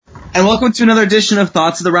And welcome to another edition of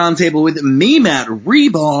Thoughts of the Round Table with me, Matt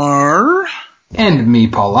Rebar. And me,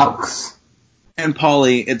 Paul Laux. And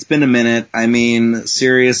Paulie, it's been a minute. I mean,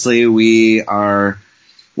 seriously, we're I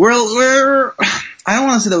don't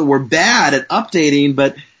want to say that we're bad at updating,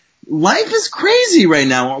 but life is crazy right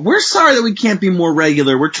now. We're sorry that we can't be more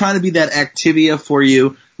regular. We're trying to be that Activia for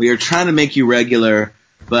you. We are trying to make you regular,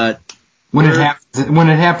 but when it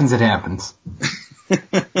happens, it happens.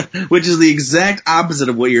 Which is the exact opposite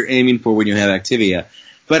of what you're aiming for when you have Activia.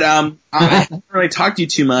 But I haven't really talked to you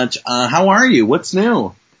too much. How are you? What's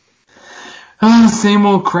new? Oh, same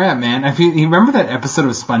old crap, man. You remember that episode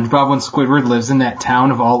of SpongeBob when Squidward lives in that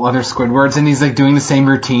town of all other Squidwards and he's like doing the same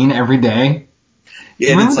routine every day?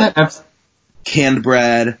 Yeah, remember that episode? Canned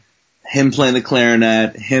bread, him playing the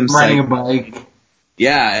clarinet, him riding a bike.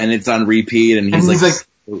 Yeah, and it's on repeat, and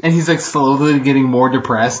he's like slowly getting more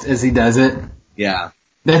depressed as he does it. Yeah.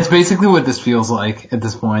 That's basically what this feels like at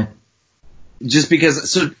this point. Just because,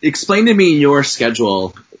 so explain to me your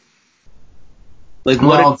schedule. Like,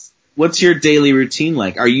 what's your daily routine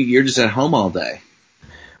like? You're just at home all day?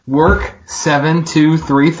 Work 7 to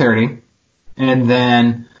 3:30, and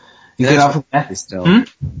then you get off of that. Still.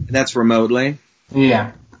 That's remotely?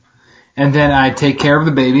 Yeah. And then I take care of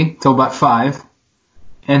the baby till about 5,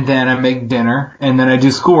 and then I make dinner, and then I do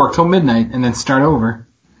schoolwork till midnight, and then start over.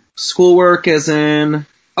 Schoolwork as in...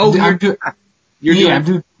 Oh, I'm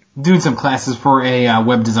doing some classes for a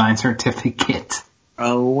web design certificate.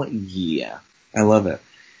 Oh, yeah. I love it.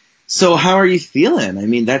 So how are you feeling? I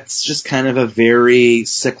mean, that's just kind of a very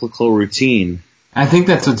cyclical routine. I think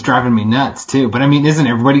that's what's driving me nuts, too. But, I mean, isn't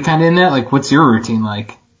everybody kind of in that? Like, what's your routine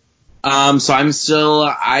like? So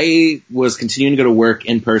I was continuing to go to work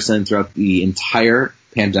in person throughout the entire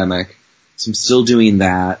pandemic. So I'm still doing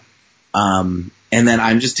that. And then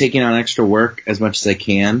I'm just taking on extra work as much as I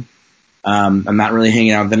can. I'm not really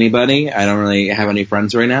hanging out with anybody. I don't really have any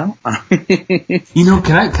friends right now.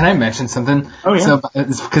 Can I mention something? Oh, yeah. So,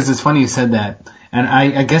 because it's funny you said that. And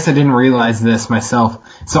I guess I didn't realize this myself.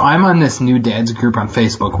 So I'm on this New Dads group on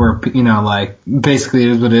Facebook where, basically it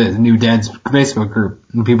is what it is, New Dads Facebook group.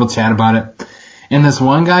 And people chat about it. And this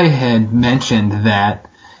one guy had mentioned that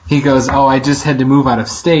he goes, I just had to move out of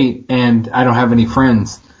state and I don't have any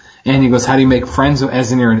friends. And he goes, how do you make friends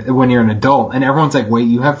when you're an adult? And everyone's like, wait,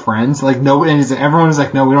 you have friends? Like, no, and everyone's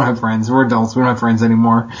like, no, we don't have friends. We're adults. We don't have friends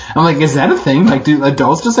anymore. I'm like, is that a thing? Like, do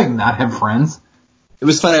adults just like not have friends? It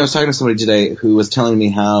was funny. I was talking to somebody today who was telling me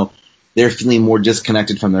how they're feeling more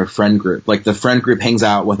disconnected from their friend group. Like the friend group hangs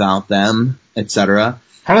out without them, etc.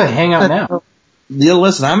 How do they hang out now?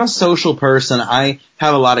 Listen, I'm a social person. I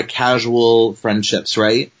have a lot of casual friendships,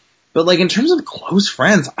 right? But like in terms of close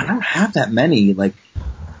friends, I don't have that many. Like,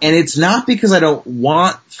 and it's not because I don't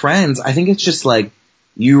want friends. I think it's just like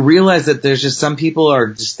you realize that there's just some people are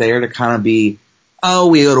just there to kind of be,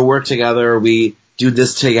 we go to work together, we do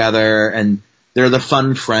this together, and they're the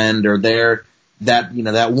fun friend, or they're that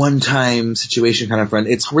one-time situation kind of friend.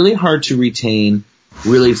 It's really hard to retain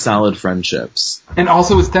really solid friendships. And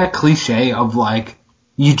also it's that cliche of like,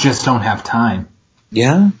 you just don't have time.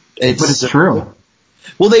 Yeah. But it's true.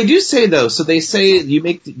 Well, they do say, though, so they say you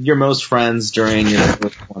make your most friends during your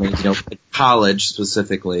early 20s, like college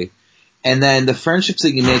specifically, and then the friendships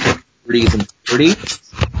that you make in 30s and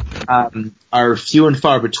 40s are few and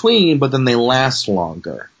far between, but then they last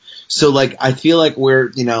longer. So, like, I feel like we're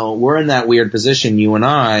in that weird position, you and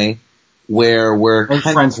I, where we're kind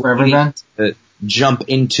friends forever then? To jump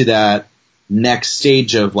into that next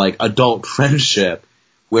stage of, like, adult friendship,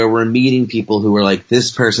 where we're meeting people who are like, this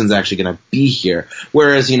person's actually going to be here.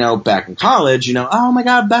 Whereas, back in college, oh my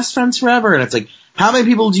God, best friends forever. And it's like, how many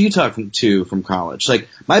people do you talk to from college? Like,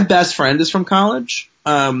 my best friend is from college.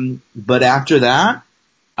 But after that,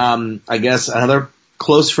 I guess another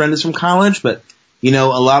close friend is from college. But, a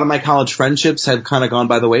lot of my college friendships have kind of gone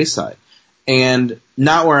by the wayside. And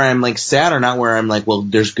not where I'm like sad or not where I'm like, well,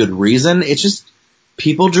 there's good reason. It's just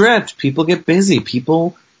people drift. People get busy.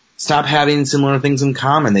 People stop having similar things in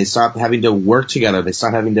common. They stop having to work together. They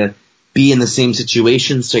stop having to be in the same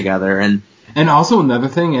situations together. And also another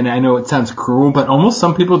thing, and I know it sounds cruel, but almost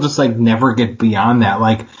some people just like never get beyond that.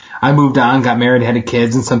 Like I moved on, got married, had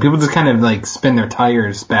kids, and some people just kind of like spin their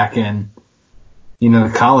tires back in,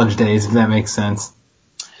 the college days, if that makes sense.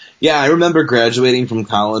 Yeah, I remember graduating from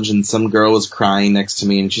college and some girl was crying next to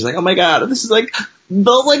me and she's like, oh my God, this is like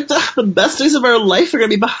the best days of our life are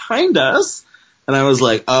going to be behind us. And I was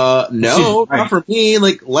like, no, not for me.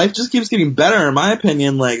 Like, life just keeps getting better, in my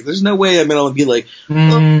opinion. Like, there's no way I'm going to be like,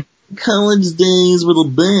 college days were the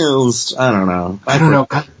best. I don't know. I don't know.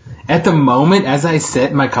 At the moment, as I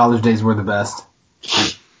sit, my college days were the best.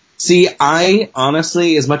 See, I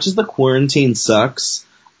honestly, as much as the quarantine sucks,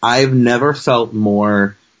 I've never felt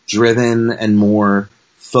more driven and more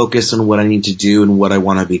focused on what I need to do and what I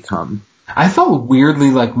want to become. I felt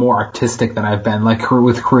weirdly like more artistic than I've been, like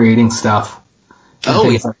with creating stuff. And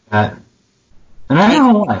things like that. And I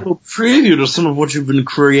don't know why. A little preview to some of what you've been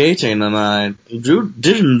creating, and I did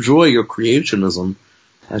enjoy your creationism.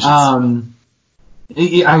 I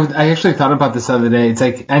actually thought about this the other day. It's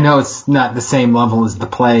like, I know it's not the same level as The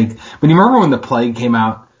Plague, but you remember when The Plague came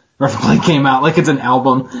out? Or The Plague came out, like it's an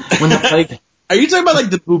album. When The Plague... Are you talking about like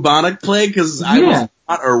the bubonic plague? Because I was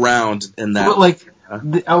not around in that. But like,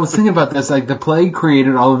 I was thinking about this, like the Plague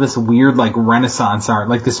created all of this weird like Renaissance art,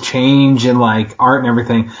 like this change in like art and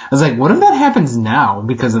everything. I was like, what if that happens now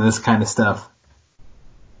because of this kind of stuff?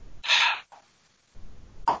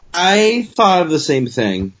 I thought of the same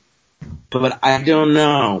thing, but I don't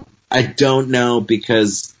know. I don't know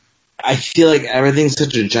because I feel like everything's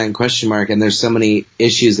such a giant question mark, and there's so many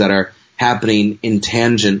issues that are happening in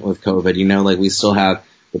tangent with COVID. You know, like we still have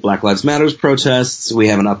the Black Lives Matter protests. We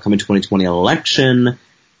have an upcoming 2020 election.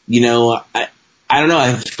 You know, I don't know.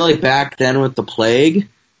 I feel like back then with the plague,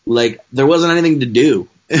 like there wasn't anything to do.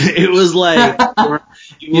 It was like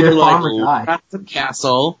you were like locked at the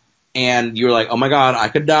castle, and you were like, oh my god, I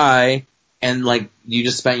could die, and like you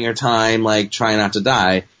just spent your time like trying not to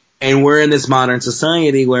die. And we're in this modern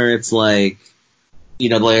society where it's like, you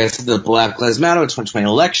know, like I said, the Black Lives Matter 2020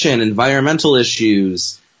 election, environmental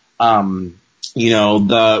issues, you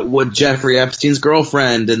know, what Jeffrey Epstein's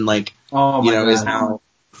girlfriend and like, is now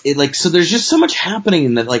it like, so there's just so much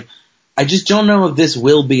happening that like, I just don't know if this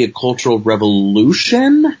will be a cultural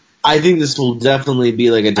revolution. I think this will definitely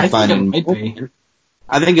be like a defining moment.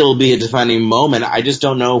 I think it'll be a defining moment. I just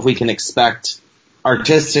don't know if we can expect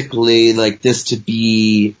artistically like this to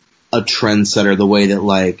be a trendsetter the way that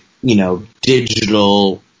like, you know,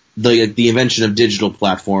 the invention of digital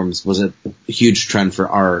platforms was a huge trend for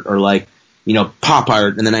art, or like, you know, pop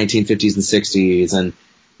art in the 1950s and 60s, and,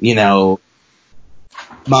 you know,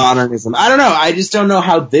 modernism. I don't know. I just don't know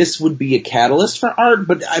how this would be a catalyst for art,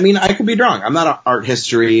 but I mean, I could be wrong. I'm not an art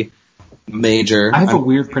history major. I have a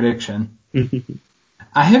weird prediction.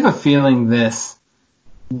 I have a feeling this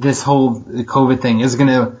whole COVID thing is going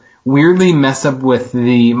to weirdly mess up with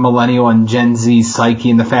the millennial and Gen Z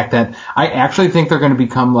psyche, and the fact that I actually think they're going to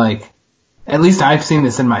become like, at least I've seen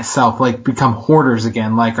this in myself, like become hoarders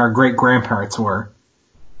again, like our great grandparents were,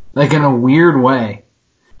 like in a weird way,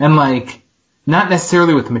 and like not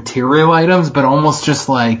necessarily with material items, but almost just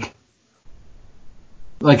like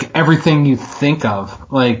everything you think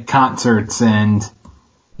of, like concerts and,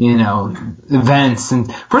 you know, events.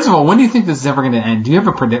 And first of all, when do you think this is ever going to end? Do you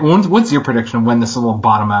have what's your prediction of when this will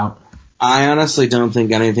bottom out? I honestly don't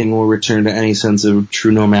think anything will return to any sense of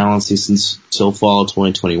true normalcy till fall of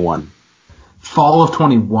 2021. Fall of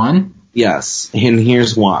 21? Yes, and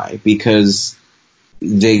here's why. Because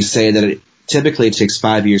they say that it typically takes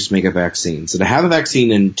 5 years to make a vaccine. So to have a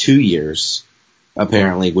vaccine in 2 years,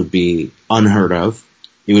 apparently, would be unheard of.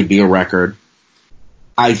 It would be a record.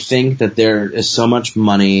 I think that there is so much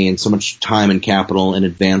money and so much time and capital and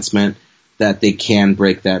advancement that they can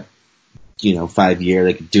break that, 5 year.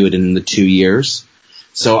 They could do it in the 2 years.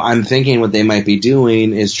 So I'm thinking what they might be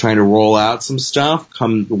doing is trying to roll out some stuff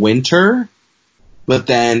come winter, but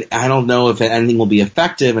then I don't know if anything will be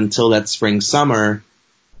effective until that spring, summer.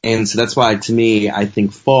 And so that's why, to me, I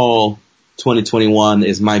think fall 2021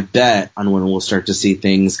 is my bet on when we'll start to see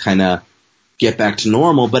things kind of get back to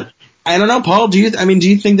normal. But I don't know, Paul, do you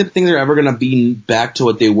think that things are ever going to be back to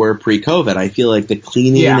what they were pre-COVID? I feel like the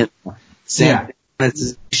cleaning and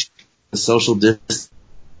sanitization, the social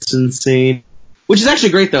distancing, which is actually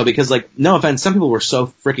great though, because like, no offense, some people were so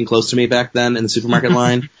freaking close to me back then in the supermarket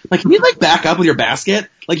line. Like, can you like back up with your basket?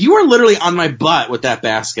 Like, you were literally on my butt with that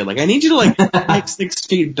basket. Like, I need you to like 6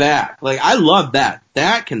 feet back. Like, I love that.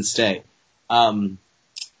 That can stay. I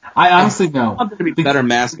honestly know. I want there to be better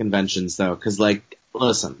mask conventions though, because like,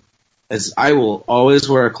 listen, as I will always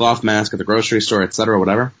wear a cloth mask at the grocery store, etc.,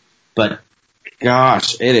 whatever. But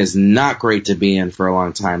gosh, it is not great to be in for a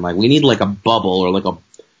long time. Like, we need like a bubble or like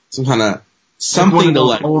some kind of something to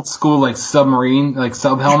like old school like submarine like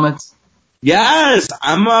sub helmets. Yes,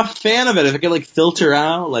 I'm a fan of it. If it could like filter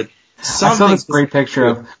out like something. I saw this great picture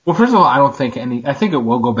of. Well, first of all, I think it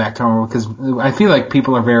will go back to normal because I feel like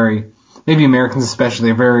people are maybe Americans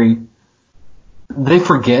especially, they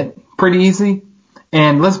forget pretty easy.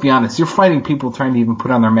 And let's be honest, you're fighting people trying to even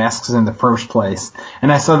put on their masks in the first place.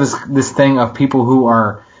 And I saw this thing of people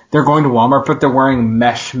they're going to Walmart, but they're wearing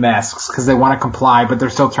mesh masks because they want to comply, but they're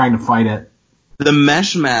still trying to fight it. The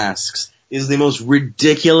mesh masks is the most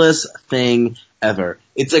ridiculous thing ever.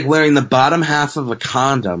 It's like wearing the bottom half of a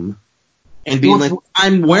condom and being like,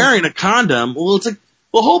 I'm wearing a condom. Well, it's like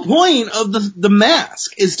the whole point of the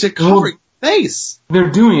mask is to cover your face. They're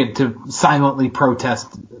doing it to silently protest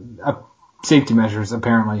safety measures,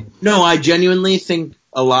 apparently. No, I genuinely think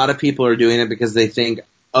a lot of people are doing it because they think,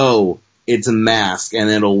 oh, it's a mask and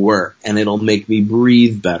it'll work and it'll make me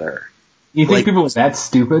breathe better. You think people are that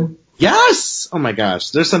stupid? Yes! Oh my gosh.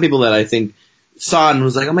 There's some people that I think saw it and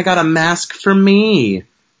was like, oh my god, a mask for me.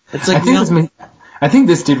 It's like, I think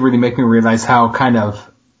this did really make me realize how kind of,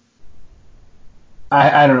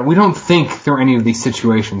 I don't know, we don't think through any of these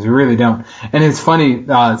situations. We really don't. And it's funny,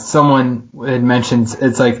 someone had mentioned,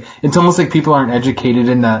 it's almost like people aren't educated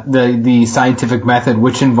in the scientific method,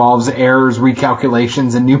 which involves errors,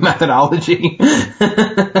 recalculations, and new methodology.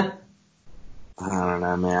 I don't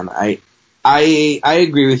know, man. I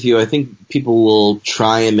agree with you. I think people will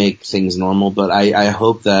try and make things normal, but I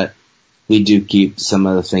hope that we do keep some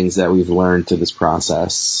of the things that we've learned through this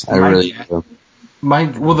process. I really do.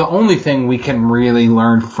 Well, the only thing we can really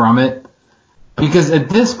learn from it, because at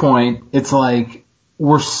this point, it's like,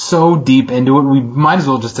 we're so deep into it, we might as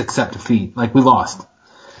well just accept defeat. Like, we lost.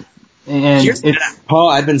 And Paul,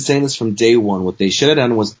 I've been saying this from day one. What they should have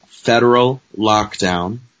done was federal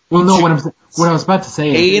lockdown. Well, no, what I was about to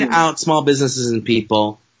say is paid out small businesses and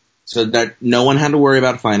people so that no one had to worry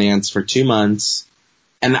about finance for 2 months.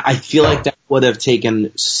 And I feel like that would have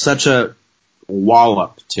taken such a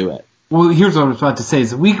wallop to it. Well, here's what I was about to say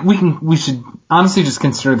is we should honestly just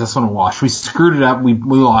consider this one a wash. We screwed it up. We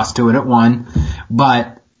lost to it at one,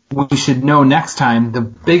 but we should know next time the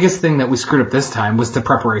biggest thing that we screwed up this time was the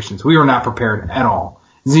preparations. We were not prepared at all.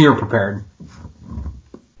 Zero prepared.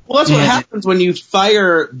 Well, that's what happens when you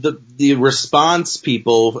fire the response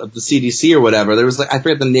people at the CDC or whatever. There was I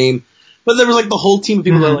forget the name, but there was the whole team of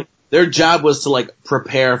people that their job was to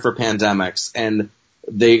prepare for pandemics, and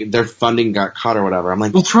their funding got cut or whatever. I'm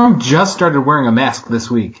like, well, Trump just started wearing a mask this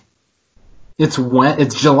week. It's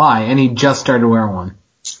July, and he just started wearing one.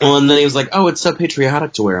 Well, and then he was like, oh, it's so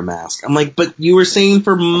patriotic to wear a mask. I'm like, but you were saying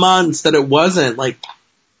for months that it wasn't.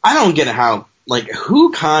 I don't get how,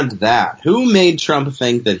 who conned that? Who made Trump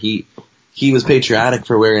think that he was patriotic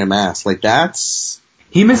for wearing a mask?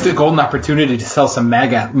 He missed a golden opportunity to sell some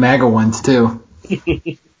MAGA ones, too.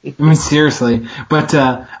 I mean, seriously. But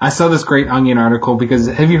I saw this great Onion article because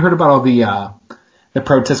have you heard about all the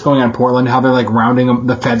protests going on in Portland? How they're rounding them,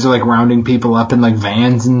 the feds are rounding people up in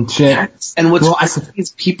vans and shit. Yes. And what's crazy is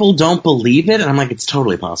people don't believe it, and I'm like, it's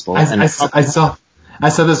totally possible. I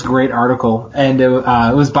saw this great article, and it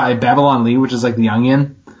was by Babylon Lee, which is the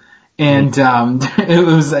Onion. And it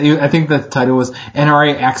was, I think the title was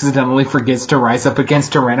NRA accidentally forgets to rise up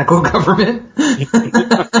against tyrannical government.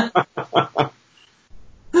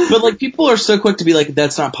 But people are so quick to be like,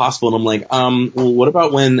 that's not possible. And I'm like, well, what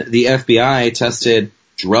about when the FBI tested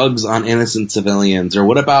drugs on innocent civilians? Or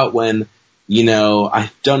what about when, I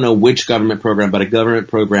don't know which government program, but a government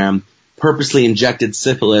program purposely injected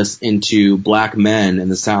syphilis into black men in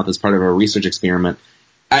the South as part of a research experiment?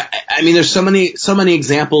 I mean, there's so many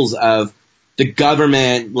examples of the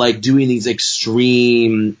government doing these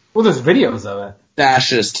extreme. Well, there's videos of it.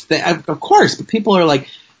 Fascist thing, of course, but people are like,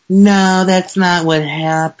 no, that's not what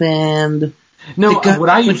happened. No, what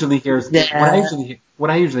I usually hear is,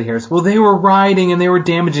 well, they were rioting and they were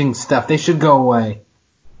damaging stuff. They should go away.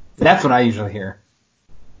 That's what I usually hear.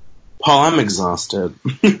 Paul, I'm exhausted.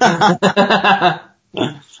 Do you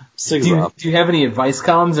have any advice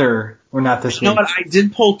columns or not this week? You know what? I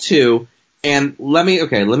did pull 2, and let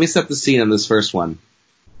me set the scene on this first one.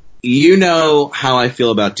 You know how I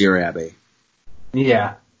feel about Dear Abby.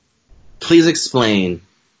 Yeah. Please explain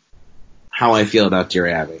how I feel about Dear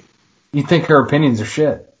Abby. You think her opinions are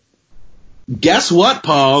shit. Guess what,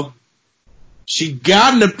 Paul? She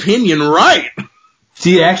got an opinion right.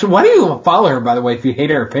 Why do you follow her, by the way, if you hate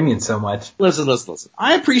her opinion so much? Listen.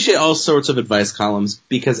 I appreciate all sorts of advice columns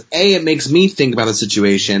because A, it makes me think about a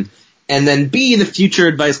situation, and then B, the future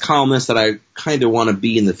advice columnist that I kind of want to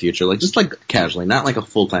be in the future, just casually, not a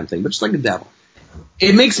full-time thing, but just a dabble.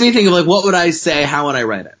 It makes me think of what would I say, how would I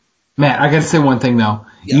write it? Matt, I gotta say one thing though.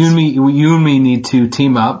 Yes. You and me need to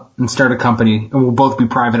team up and start a company, and we'll both be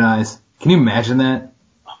private eyes. Can you imagine that?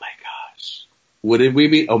 Oh my gosh. Would we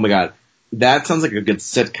be? Oh my god. That sounds like a good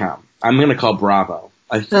sitcom. I'm gonna call Bravo.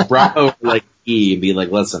 Bravo E and be like,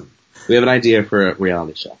 listen, we have an idea for a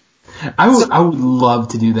reality show. I would love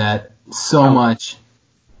to do that so much.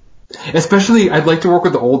 Especially, I'd like to work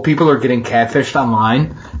with the old people who are getting catfished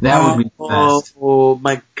online. That would be the best. Oh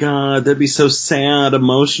my god, that'd be so sad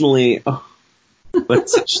emotionally. Oh. But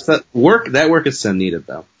that work is so needed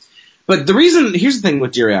though. But here's the thing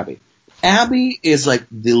with Dear Abby. Abby is like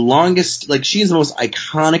the longest, like she is the most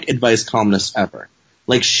iconic advice columnist ever.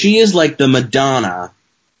 Like she is like the Madonna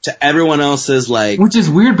to everyone else's like. Which is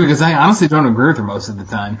weird because I honestly don't agree with her most of the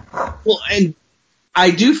time. Well, and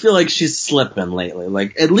I do feel like she's slipping lately.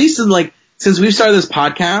 Like at least in like since we've started this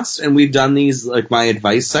podcast and we've done these like my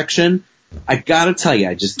advice section, I gotta tell you,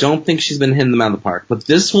 I just don't think she's been hitting them out of the park. But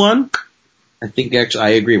this one, I think actually I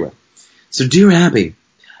agree with. So, dear Abby,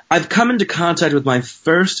 I've come into contact with my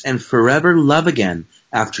first and forever love again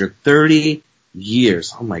after 30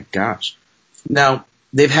 years. Oh my gosh. Now,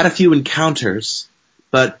 they've had a few encounters,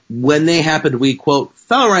 but when they happened, we, quote,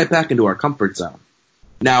 fell right back into our comfort zone.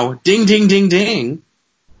 Now, ding, ding, ding, ding.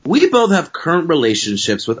 We both have current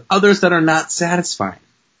relationships with others that are not satisfying.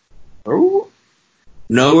 Oh.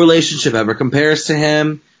 No relationship ever compares to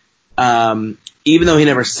him. Even though he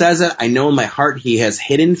never says it, I know in my heart he has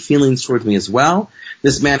hidden feelings towards me as well.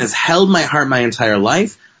 This man has held my heart my entire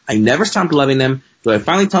life. I never stopped loving him. Do I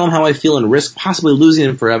finally tell him how I feel and risk possibly losing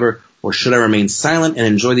him forever, or should I remain silent and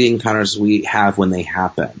enjoy the encounters we have when they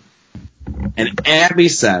happen? And Abby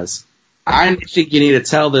says, I think you need to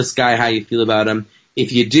tell this guy how you feel about him.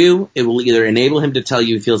 If you do, it will either enable him to tell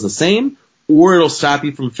you he feels the same, or it'll stop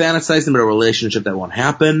you from fantasizing about a relationship that won't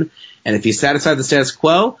happen. And if you satisfy the status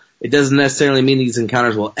quo, it doesn't necessarily mean these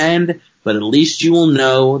encounters will end, but at least you will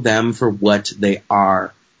know them for what they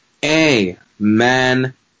are.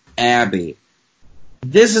 Amen, Abby.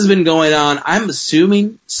 This has been going on, I'm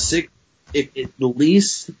assuming, at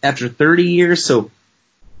least after 30 years, so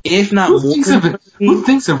if not more. Who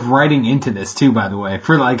thinks of writing into this, too, by the way,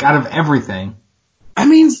 for, like, out of everything? I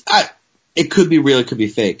mean, it could be real, it could be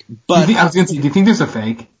fake. But I was going to say, do you think there's a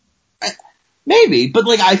fake? Maybe, but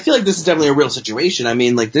like I feel like this is definitely a real situation. I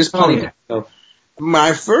mean, like there's plenty of people.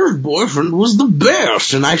 My first boyfriend was the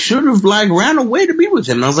best, and I should have like ran away to be with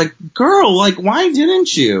him. And I was like, girl, like why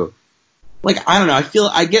didn't you? Like I don't know.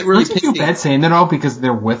 I get really pissed. Don't you feel bad saying that all because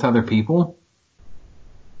they're with other people?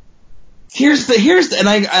 Here's and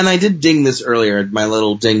I did ding this earlier. My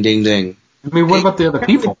little ding ding ding. I mean, what about the other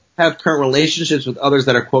people? Have current relationships with others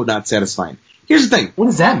that are quote not satisfying. Here's the thing. What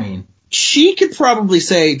does that mean? She could probably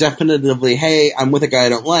say definitively, hey, I'm with a guy I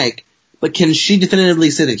don't like, but can she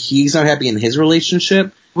definitively say that he's not happy in his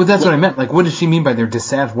relationship? Well, that's what I meant. Like, what does she mean by they're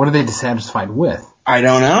dissatisfied? What are they dissatisfied with? I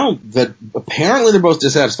don't know. That apparently they're both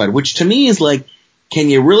dissatisfied, which to me is like, can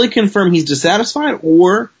you really confirm he's dissatisfied?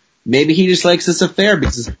 Or maybe he just likes this affair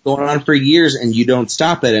because it's going on for years and you don't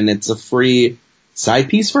stop it and it's a free side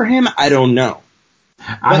piece for him? I don't know.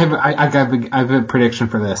 I have a prediction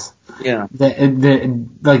for this. Yeah.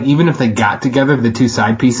 Like, even if they got together, the two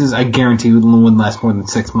side pieces, I guarantee it wouldn't last more than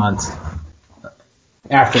 6 months.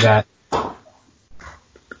 After that.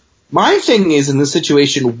 My thing is, in this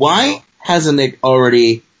situation, why hasn't it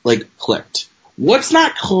already, like, clicked? What's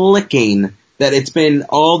not clicking that it's been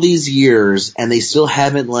all these years and they still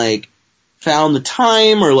haven't, like, found the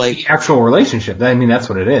time or, like... The actual relationship. I mean, that's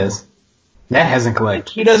what it is. That hasn't clicked.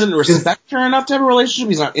 He doesn't respect her enough to have a relationship?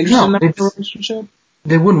 He's not interested enough in a relationship?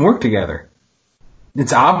 They wouldn't work together.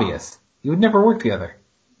 It's obvious. You would never work together.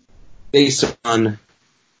 Based on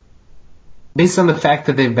the fact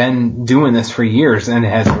that they've been doing this for years and it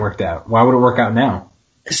hasn't worked out. Why would it work out now?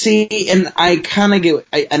 See, and I kind of get,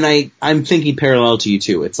 I'm thinking parallel to you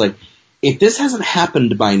too. It's like, if this hasn't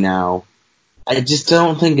happened by now, I just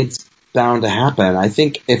don't think it's bound to happen. I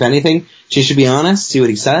think, if anything, she should be honest, see what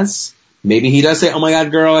he says. Maybe he does say, oh my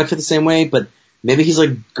god, girl, I feel the same way, but maybe he's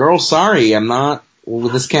like, girl, sorry,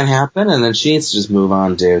 this can't happen, and then she needs to just move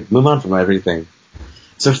on, dude. Move on from everything.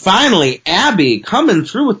 So finally, Abby coming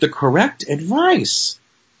through with the correct advice.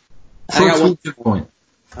 I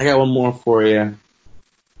got one more for you.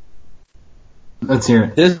 Let's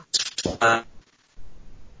hear it.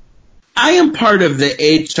 I am part of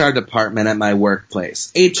the HR department at my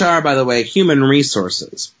workplace. HR, by the way, human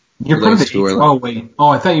resources. You're part of the Oh, wait. Oh,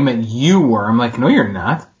 I thought you meant you were. I'm like, no, you're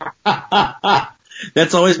not.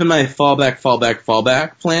 That's always been my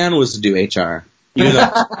fallback plan was to do HR. Even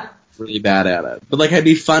though I'm really bad at it. But, like, it'd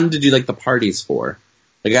be fun to do, like, the parties for.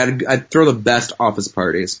 Like, I'd throw the best office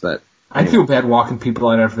parties, but... I'd feel bad walking people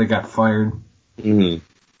out after they got fired. Mm-hmm.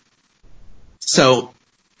 So,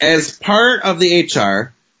 as part of the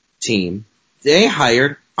HR team, they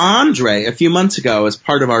hired Andre a few months ago as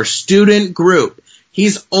part of our student group.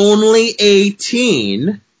 He's only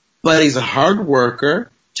 18, but he's a hard worker,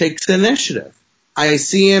 takes initiative. I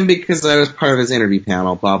see him because I was part of his interview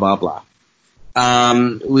panel, blah, blah, blah.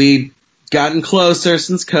 We've gotten closer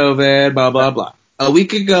since COVID, blah, blah, blah. A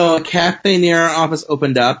week ago, a cafe near our office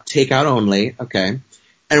opened up, takeout only, okay.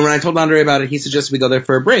 And when I told Andre about it, he suggested we go there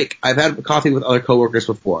for a break. I've had coffee with other coworkers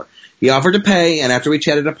before. He offered to pay, and after we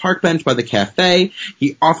chatted at a park bench by the cafe,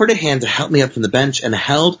 he offered a hand to help me up from the bench and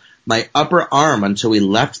held my upper arm until we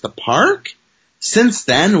left the park. Since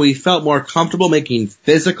then, we felt more comfortable making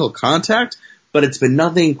physical contact, but it's been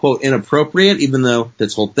nothing, quote, inappropriate, even though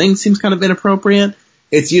this whole thing seems kind of inappropriate.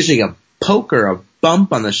 It's usually a poke or a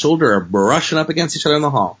bump on the shoulder or brushing up against each other in the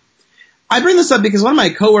hall. I bring this up because one of my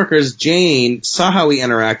coworkers, Jane, saw how we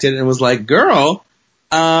interacted and was like, girl,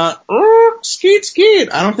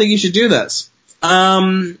 skeet. I don't think you should do this.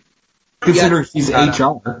 Considering she's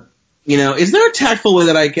HR. You know, is there a tactful way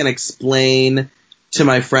that I can explain to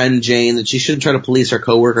my friend Jane that she shouldn't try to police her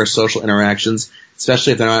coworkers' social interactions,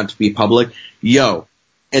 especially if they're not to be public? Yo.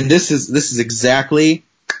 And this is exactly,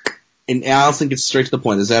 and Allison gets straight to the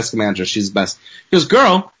point. This Ask a Manager. She's the best. She goes,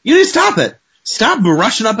 girl, you need to stop it. Stop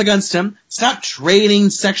brushing up against him. Stop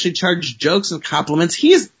trading sexually charged jokes and compliments.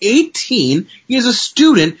 He is 18. He is a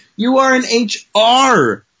student. You are in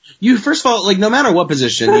HR. You, first of all, like, no matter what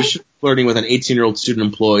position, you should be flirting with an 18-year-old student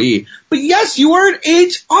employee. But yes, you are in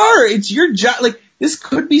HR. It's your job. Like, this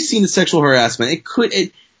could be seen as sexual harassment. It could,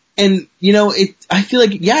 and, you know, I feel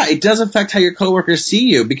like, yeah, it does affect how your coworkers see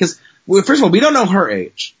you because, well, first of all, we don't know her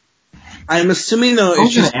age. I'm assuming, though, I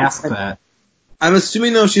was going to ask that. I'm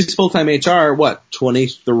assuming, though, she's full-time HR, what,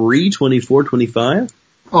 23, 24, 25?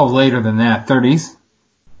 Oh, later than that, 30s.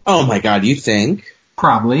 Oh, my God, you think?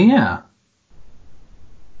 Probably, yeah.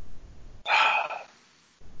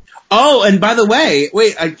 Oh, and by the way,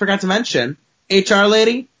 wait, I forgot to mention, HR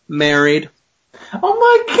lady, married.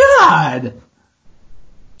 Oh, my God!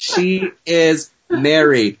 She is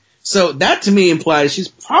married. So that, to me, implies she's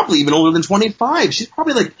probably even older than 25. She's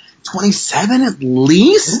probably, like, 27 at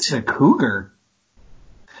least? It's a cougar.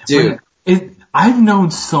 Dude. I've known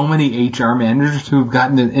so many HR managers who've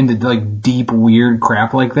gotten into like deep, weird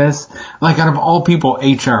crap like this. Like out of all people,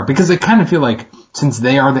 HR, because they kind of feel like since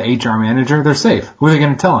they are the HR manager, they're safe. Who are they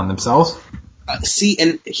going to tell on themselves? See,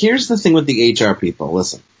 and here's the thing with the HR people.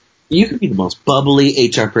 Listen, you could be the most bubbly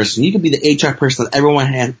HR person. You could be the HR person that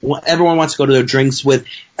everyone wants to go to their drinks with.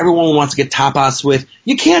 Everyone wants to get tapas with.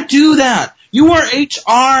 You can't do that. You are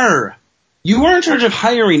HR. You are in charge of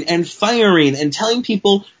hiring and firing and telling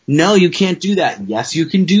people, no, you can't do that. Yes, you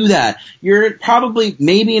can do that. You're probably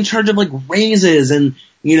maybe in charge of like raises and,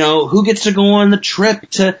 you know, who gets to go on the trip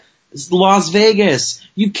to Las Vegas.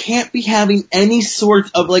 You can't be having any sort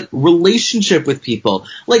of like relationship with people.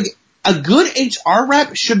 Like a good HR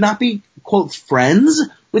rep should not be, quote, friends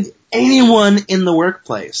with anyone in the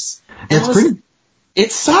workplace. And listen,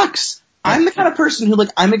 it sucks. I'm the kind of person who,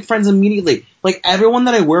 like, I make friends immediately. Like, everyone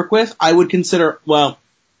that I work with, I would consider, well,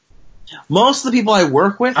 most of the people I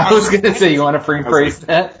work with... I was going to say, you want to rephrase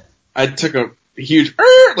that? I took a huge,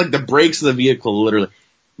 like, the brakes of the vehicle, literally.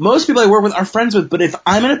 Most people I work with are friends with, but if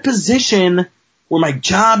I'm in a position where my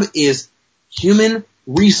job is human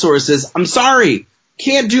resources, I'm sorry.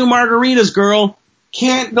 Can't do margaritas, girl.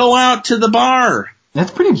 Can't go out to the bar. That's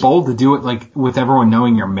pretty bold to do it, like, with everyone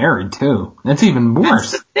knowing you're married, too. That's even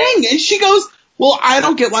worse. That's the thing. And she goes, well, I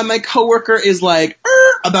don't get why my coworker is like,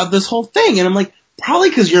 about this whole thing. And I'm like, probably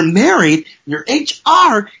because you're married, you're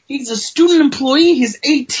HR, he's a student employee, he's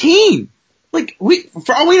 18. Like,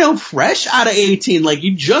 for all we know, fresh out of 18, like,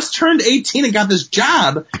 you just turned 18 and got this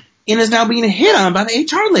job and is now being hit on by the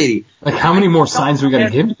HR lady. Like, how many more signs are we going to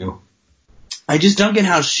give you? I just don't get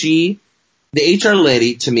how the HR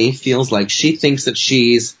lady, to me, feels like she thinks that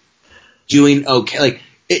she's doing okay. Like,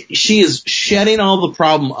 she is shedding all the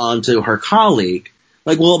problem onto her colleague.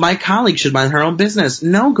 Like, well, my colleague should mind her own business.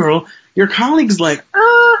 No, girl, your colleague's like,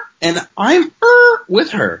 and I'm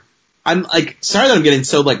with her. I'm like, sorry that I'm getting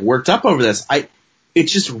so like worked up over this.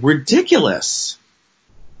 It's just ridiculous.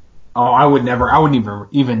 Oh, I wouldn't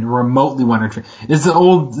even remotely want to. It's the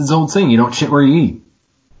old saying, you don't shit where you eat.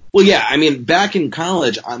 Well, yeah, I mean, back in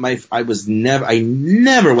college, I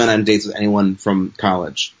never went on dates with anyone from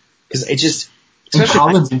college. Cause it just, in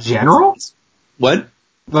college in general? What?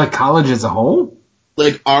 Like college as a whole?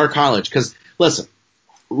 Like our college. Cause listen,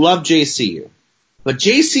 love JCU. But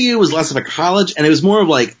JCU was less of a college and it was more of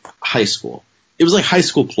like high school. It was like high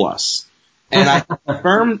school plus. And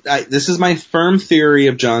this is my firm theory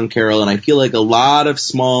of John Carroll, and I feel like a lot of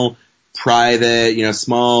small private,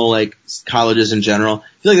 small like colleges in general,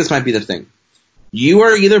 I feel like this might be the thing. You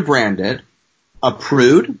are either branded a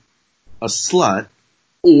prude, a slut,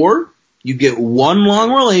 or you get one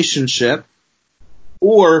long relationship,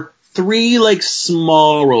 or 3 like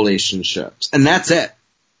small relationships, and that's it.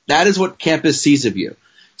 That is what campus sees of you.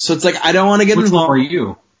 So it's like, I don't want to get involved. Which one are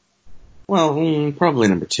you? Well, probably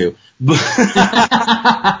number 2.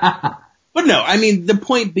 But But no, I mean, the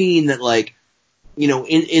point being that, like, you know,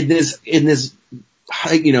 in this,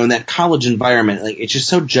 you know, in that college environment, like, it's just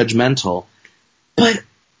so judgmental. But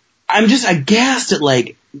I'm just aghast at,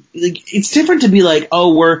 like, it's different to be like,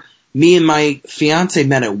 oh, me and my fiance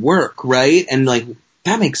met at work, right? And, like,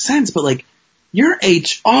 that makes sense, but, like, you're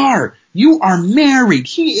HR. You are married.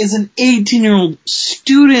 He is an 18-year-old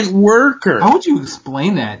student worker. How would you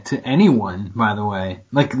explain that to anyone, by the way?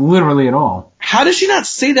 Like, literally at all. How does she not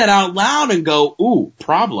say that out loud and go, ooh,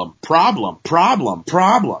 problem.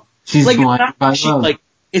 She's like, blind by love. Like,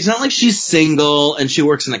 it's not like she's single and she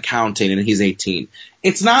works in accounting and he's 18.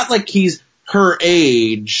 It's not like he's her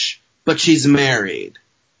age, but she's married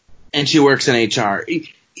and she works in HR.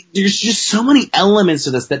 There's just so many elements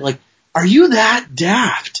to this that, like, are you that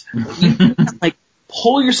daft? You can, like,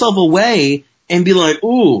 pull yourself away and be like,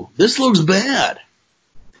 ooh, this looks bad.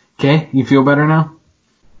 Okay, you feel better now?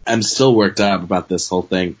 I'm still worked up about this whole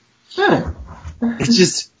thing. Good. It's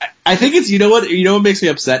just, I think it's, you know what makes me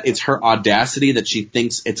upset? It's her audacity that she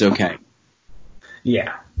thinks it's okay.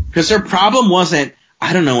 Yeah. Because her problem wasn't,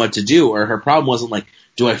 I don't know what to do, or her problem wasn't like,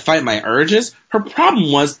 do I fight my urges? Her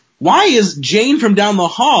problem was, why is Jane from down the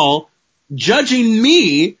hall judging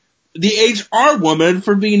me, the HR woman,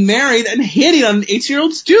 for being married and hitting on an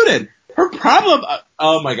 18-year-old student? Her problem,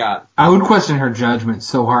 oh my god. I would question her judgment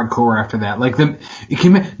so hardcore after that. Like,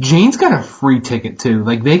 Jane's got a free ticket too.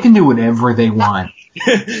 Like, they can do whatever they want.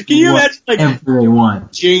 Can you imagine, like, whatever they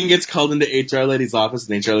want. Jane gets called into HR lady's office,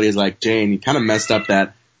 and HR lady's like, Jane, you kind of messed up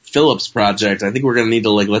that Phillips project. I think we're gonna need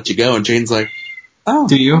to, like, let you go. And Jane's like, oh.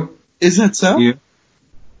 Do you? Is that so? Do you?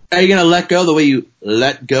 Are you gonna let go the way you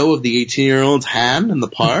let go of the 18-year-old's hand in the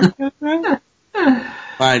park?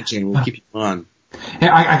 Fine, Jane, we'll keep you on. Hey,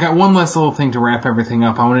 I got one last little thing to wrap everything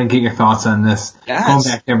up. I want to get your thoughts on this. Yes. Going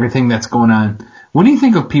back to everything that's going on. What do you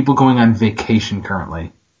think of people going on vacation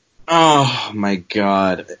currently? Oh my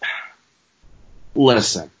god.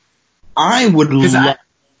 Listen. I would love...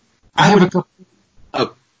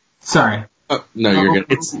 Oh. Sorry. Oh, no, you're good.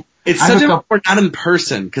 It's such a... We're not in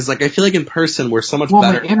person, because, like, I feel like in person we're so much better.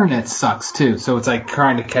 Well, my internet sucks, too, so it's like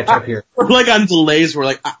trying to catch up here. We're, like, on delays. We're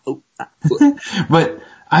like... But...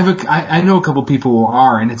 I know a couple people who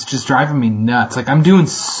are, and it's just driving me nuts. Like, I'm doing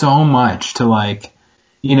so much to, like,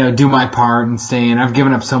 you know, do my part and stay in. I've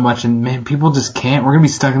given up so much, and, man, people just can't. We're gonna be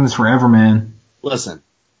stuck in this forever, man. Listen,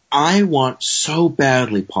 I want so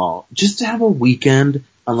badly, Paul, just to have a weekend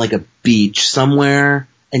on, like, a beach somewhere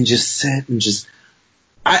and just sit and just...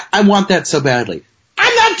 I want that so badly.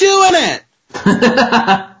 I'm not doing it!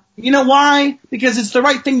 You know why? Because it's the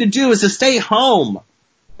right thing to do, is to stay home.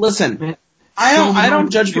 Listen... Man. I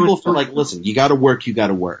don't judge people for, like, listen, you gotta work.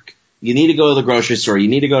 You need to go to the grocery store. You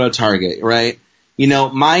need to go to Target, right? You know,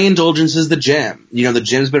 my indulgence is the gym. You know, the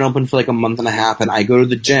gym's been open for like a month and a half, and I go to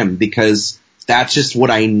the gym because that's just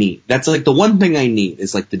what I need. That's like the one thing I need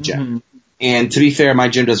is like the gym. Mm-hmm. And to be fair, my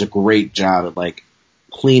gym does a great job at like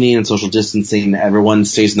cleaning and social distancing. Everyone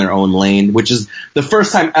stays in their own lane, which is the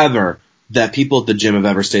first time ever that people at the gym have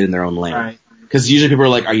ever stayed in their own lane. Right. Because usually people are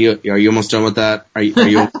like, "Are you almost done with that? Are you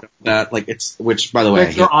almost done with that?" Like, it's, which, by the way,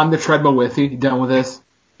 like you're on the treadmill with you. You done with this?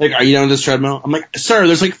 Like, are you done with this treadmill? I'm like, sir,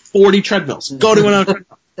 there's like 40 treadmills. Go to another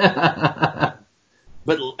treadmill.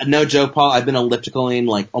 But no joke, Paul, I've been ellipticaling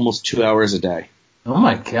like almost 2 hours a day. Oh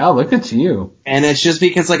my god, look at you! And it's just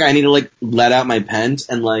because like I need to like let out my pent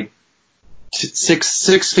and like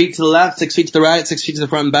 6 feet to the left, 6 feet to the right, 6 feet to the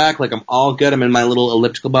front and back. Like I'm all good. I'm in my little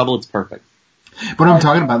elliptical bubble. It's perfect. But I'm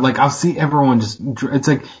talking about, like, I'll see everyone just, it's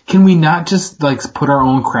like, can we not just, like, put our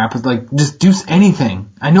own crap, like, just do anything?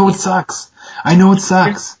 I know it sucks.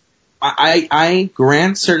 I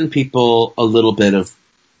grant certain people a little bit of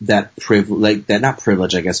that like, that, not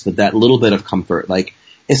privilege, I guess, but that little bit of comfort. Like,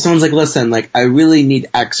 if someone's like, listen, like, I really need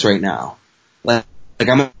X right now. Like I'm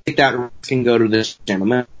gonna take that risk and go to this gym. I'm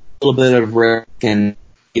gonna take a little bit of risk and,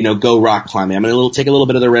 you know, go rock climbing. I'm gonna take a little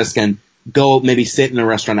bit of the risk and go maybe sit in a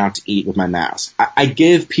restaurant out to eat with my mask. I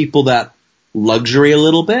give people that luxury a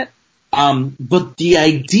little bit. But the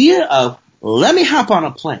idea of, let me hop on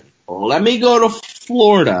a plane, let me go to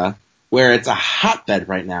Florida, where it's a hotbed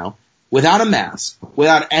right now, without a mask,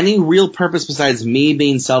 without any real purpose besides me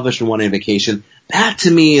being selfish and wanting a vacation, that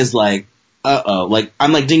to me is like, uh-oh. Like,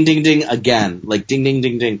 I'm like, ding, ding, ding, again. Like, ding, ding,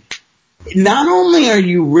 ding, ding. Not only are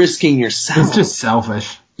you risking yourself. It's just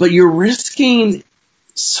selfish. But you're risking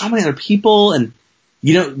so many other people, and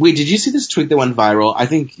you know, wait, did you see this tweet that went viral? I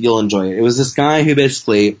think you'll enjoy it. It was this guy who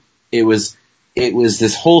basically, it was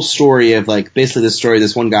this whole story of like, basically this story of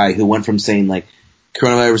this one guy who went from saying like,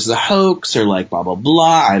 coronavirus is a hoax, or like, blah, blah,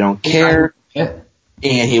 blah, I don't care. Yeah.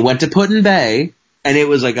 And he went to Put-in-Bay, and it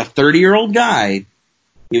was like a 30-year-old guy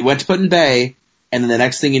We went to Put-in-Bay, and then the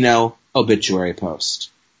next thing you know, obituary post.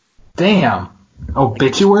 Damn.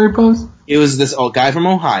 Obituary post? It was this guy from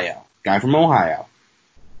Ohio.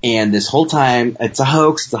 And this whole time, it's a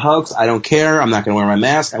hoax, I don't care, I'm not going to wear my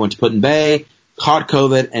mask, I went to Put-in-Bay, caught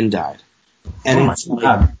COVID, and died. And oh it's my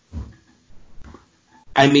God.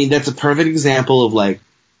 I mean, that's a perfect example of like,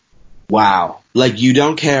 wow. Like, you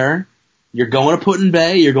don't care, you're going to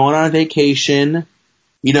Put-in-Bay, you're going on a vacation,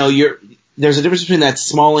 you know, there's a difference between that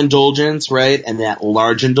small indulgence, right, and that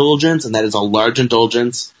large indulgence, and that is a large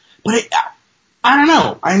indulgence. But I don't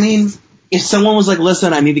know. I mean, if someone was like,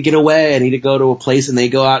 listen, I need to get away, I need to go to a place, and they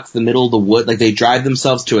go out to the middle of the wood, like they drive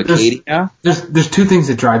themselves to Acadia. There's two things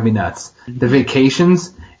that drive me nuts. The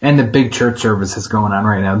vacations and the big church services going on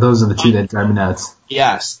right now. Those are the two that drive me nuts.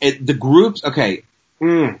 Yes. The groups, okay.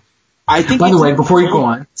 I think. By the way, before you go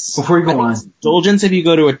on, indulgence if you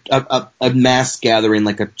go to a mass gathering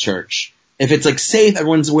like a church. If it's like safe,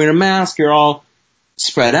 everyone's wearing a mask, you're all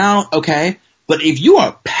spread out, okay. But if you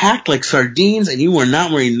are packed like sardines and you are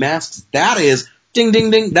not wearing masks, that is ding ding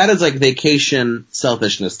ding. That is like vacation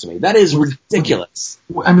selfishness to me. That is ridiculous.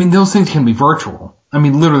 I mean, those things can be virtual. I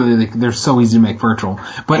mean, literally, they're so easy to make virtual.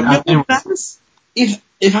 But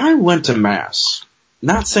if I went to mass,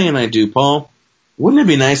 not saying I do, Paul. Wouldn't it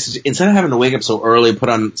be nice to, instead of having to wake up so early, put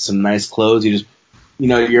on some nice clothes, you just, you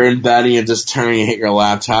know, you're in bed and you just turn and you hit your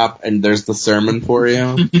laptop and there's the sermon for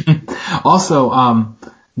you. Also,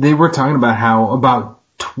 they were talking about how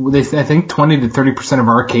I think 20 to 30% of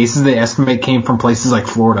our cases they estimate came from places like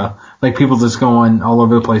Florida, like people just going all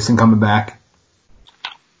over the place and coming back.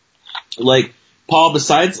 Like, Paul,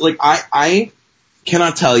 besides, like, I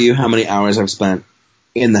cannot tell you how many hours I've spent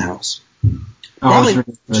in the house. Probably as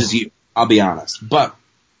much as you. I'll be honest. But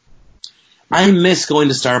I miss going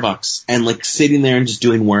to Starbucks and, like, sitting there and just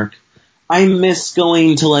doing work. I miss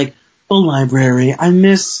going to, like, the library. I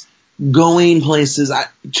miss going places.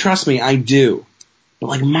 Trust me, I do. But,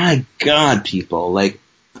 like, my God, people, like...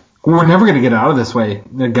 We're never going to get out of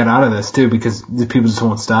this, too, because the people just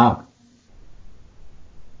won't stop.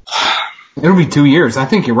 It'll be 2 years. I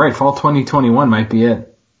think you're right. Fall 2021 might be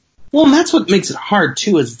it. Well, and that's what makes it hard,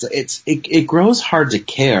 too, is it grows hard to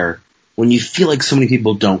care when you feel like so many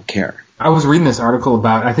people don't care. I was reading this article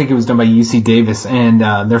about, I think it was done by UC Davis and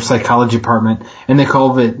their psychology department, and they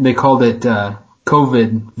called it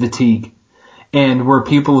COVID fatigue, and where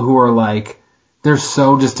people who are like, they're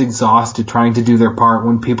so just exhausted trying to do their part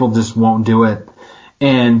when people just won't do it,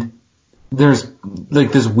 and there's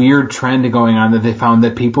like this weird trend going on that they found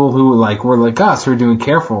that people who like were like us who are doing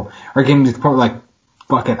careful are getting to the point like,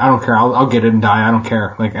 fuck it, I don't care, I'll get it and die, I don't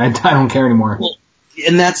care, like I don't care anymore. Well,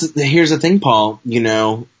 and here's the thing, Paul, you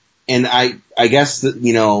know, and I guess that,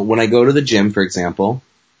 you know, when I go to the gym, for example,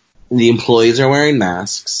 the employees are wearing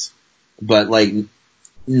masks, but like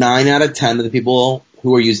 9 out of 10 of the people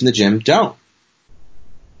who are using the gym don't.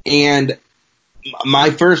 And when I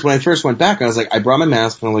first went back, I was like, I brought my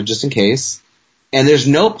mask, and I'm like, just in case. And there's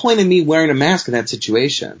no point in me wearing a mask in that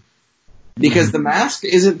situation because the mask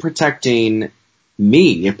isn't protecting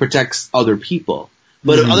me; it protects other people.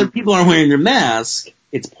 But if other people aren't wearing your mask,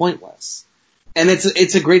 it's pointless. And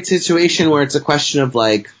it's a great situation where it's a question of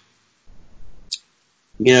like,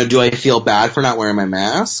 you know, do I feel bad for not wearing my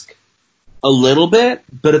mask? A little bit,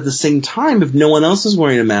 but at the same time, if no one else is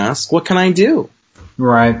wearing a mask, what can I do?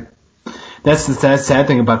 Right. That's the sad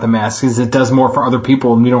thing about the mask is it does more for other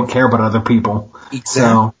people and we don't care about other people. Exactly.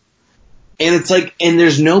 So. And it's like, and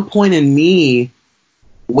there's no point in me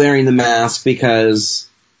wearing the mask because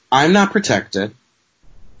I'm not protected.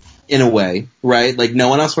 In a way, right? Like no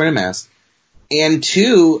one else wearing a mask. And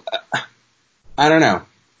two, I don't know.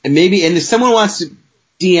 And if someone wants to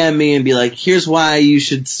DM me and be like, here's why you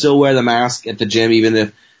should still wear the mask at the gym even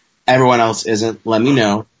if everyone else isn't, let me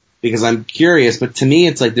know. Because I'm curious. But to me,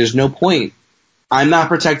 it's like there's no point. I'm not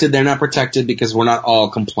protected, they're not protected because we're not all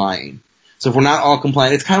complying. So if we're not all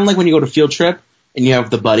compliant, it's kind of like when you go to field trip and you have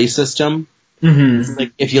the buddy system. Mm-hmm. It's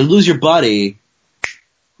like if you lose your buddy,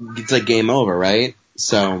 it's like game over, right?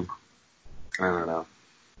 So... I don't know.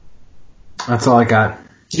 That's all I got.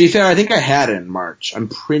 To be fair, I think I had it in March. I'm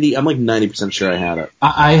like 90% sure I had it.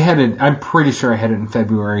 I had it, I'm pretty sure I had it in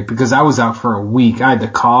February because I was out for a week. I had to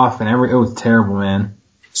cough and it was terrible, man.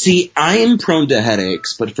 See, I am prone to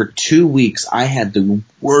headaches, but for 2 weeks I had the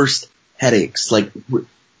worst headaches, like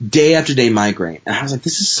day after day migraine. And I was like,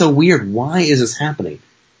 this is so weird. Why is this happening?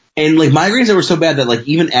 And like migraines that were so bad that like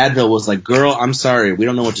even Advil was like, girl, I'm sorry. We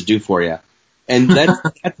don't know what to do for you. And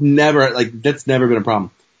that's never been a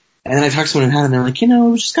problem. And then I talked to someone who had it, and they're like, you know,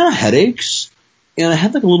 it was just kind of headaches. And I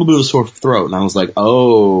had like a little bit of a sore throat. And I was like,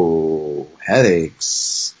 oh,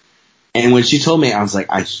 headaches. And when she told me, I was like,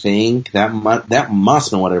 I think that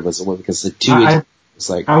must know what it was, because the 2 weeks was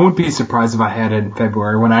like. I wouldn't be surprised if I had it in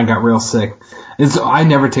February when I got real sick. I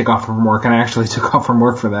never take off from work, and I actually took off from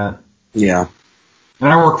work for that. Yeah. And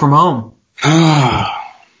I work from home.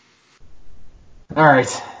 All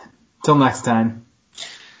right. Till next time.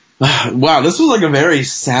 Wow, this was like a very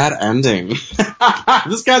sad ending.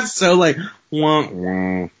 This got so like, wah,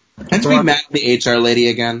 wah. Can't you be mad at the HR lady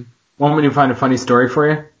again? Want me to find a funny story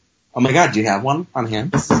for you? Oh my god, do you have one on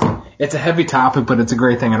hand? It's a heavy topic, but it's a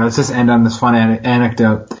great thing. And let's just end on this fun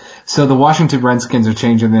anecdote. So the Washington Redskins are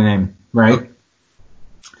changing their name, right? Okay.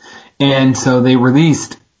 And so they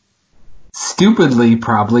released, stupidly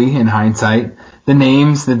probably in hindsight, the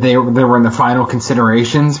names that they were in the final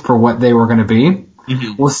considerations for what they were going to be.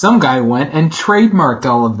 Mm-hmm. Well, some guy went and trademarked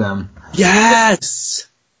all of them. Yes!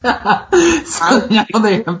 So now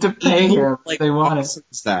they have to pay him if they want it.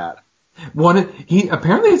 What's that?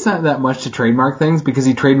 Apparently it's not that much to trademark things, because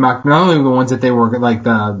he trademarked not only the ones that they were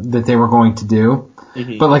that they were going to do,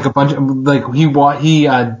 mm-hmm. but like a bunch of, like he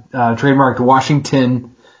trademarked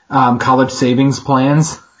Washington college savings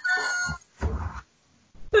plans.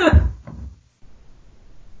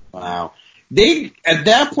 Wow. At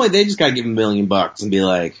that point they just gotta give him $1 million and be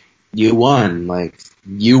like, you won,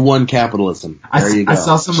 capitalism. There you go. I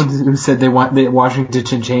saw someone who said they want Washington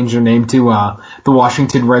to change their name to the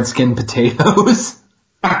Washington Redskin Potatoes.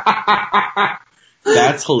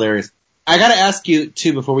 That's hilarious. I gotta ask you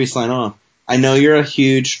too before we sign off. I know you're a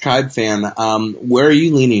huge Tribe fan. Where are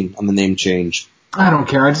you leaning on the name change? I don't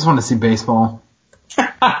care. I just want to see baseball.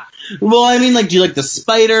 Well, I mean, like, do you like the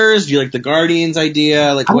Spiders? Do you like the Guardians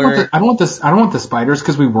idea? Like, I don't want the Spiders,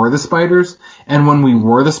 because we were the Spiders, and when we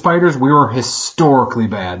were the Spiders, we were historically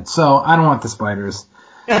bad. So I don't want the Spiders.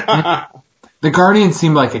 The Guardians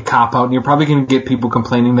seem like a cop out, and you're probably going to get people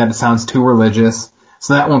complaining that it sounds too religious.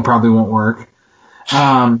 So that one probably won't work.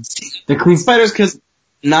 The Spiders, because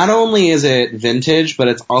not only is it vintage, but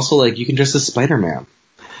it's also like you can dress as Spider-Man.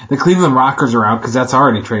 The Cleveland Rockers are out because that's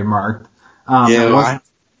already trademarked.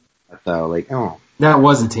 That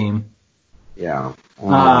was a team. Yeah.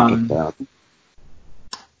 I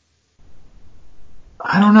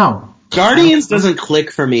don't know. Guardians doesn't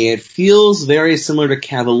click for me. It feels very similar to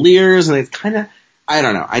Cavaliers, and it's kind of, I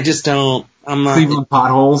don't know. I just don't. I'm not. Cleveland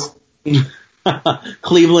potholes.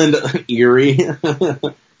 Cleveland Erie.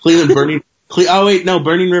 Cleveland Burning.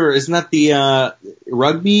 Burning River. Isn't that the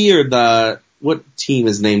rugby or what team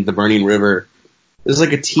is named the Burning River? There's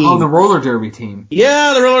like a team. Oh, the roller derby team.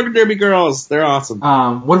 Yeah, the roller derby girls. They're awesome.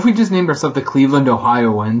 What if we just named ourselves the Cleveland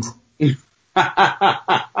Ohioans?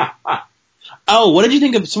 Oh, what did you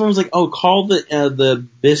think of? Someone was like, "Oh, call the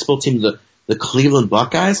baseball team the Cleveland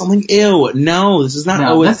Buckeyes." I'm like, "Ew, no, this is not."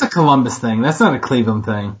 No, that's a Columbus thing. That's not a Cleveland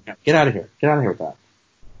thing. Get out of here. Get out of here with that.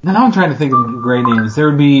 Now I'm trying to think of great names. There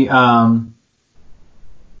would be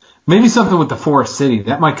maybe something with the Forest City.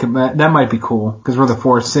 That might be cool because we're the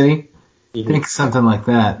Forest City. Mm-hmm. Think something like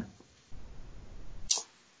that.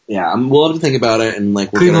 Yeah, we'll have to think about it and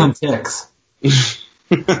like Cleveland Ticks. Here's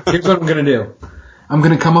what I'm gonna do. I'm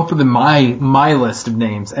gonna come up with my list of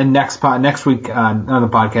names, and next week on the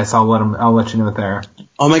podcast I'll let you know what they are.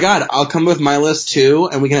 Oh my god, I'll come with my list too,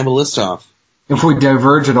 and we can have a list off. If we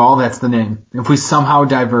diverge at all, that's the name. If we somehow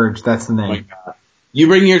diverge, that's the name. Oh my god. You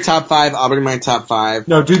bring your top 5, I'll bring my top 5.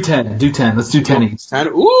 No, do 10. Let's do 10 each. 10?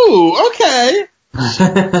 Ooh, okay.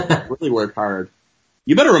 Really work hard.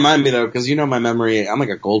 You better remind me though, because you know my memory. I'm like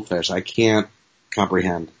a goldfish. I can't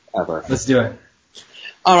comprehend ever. Let's do it.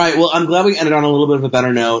 All right. Well, I'm glad we ended on a little bit of a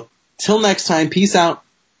better note. Till next time. Peace out.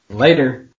 Later.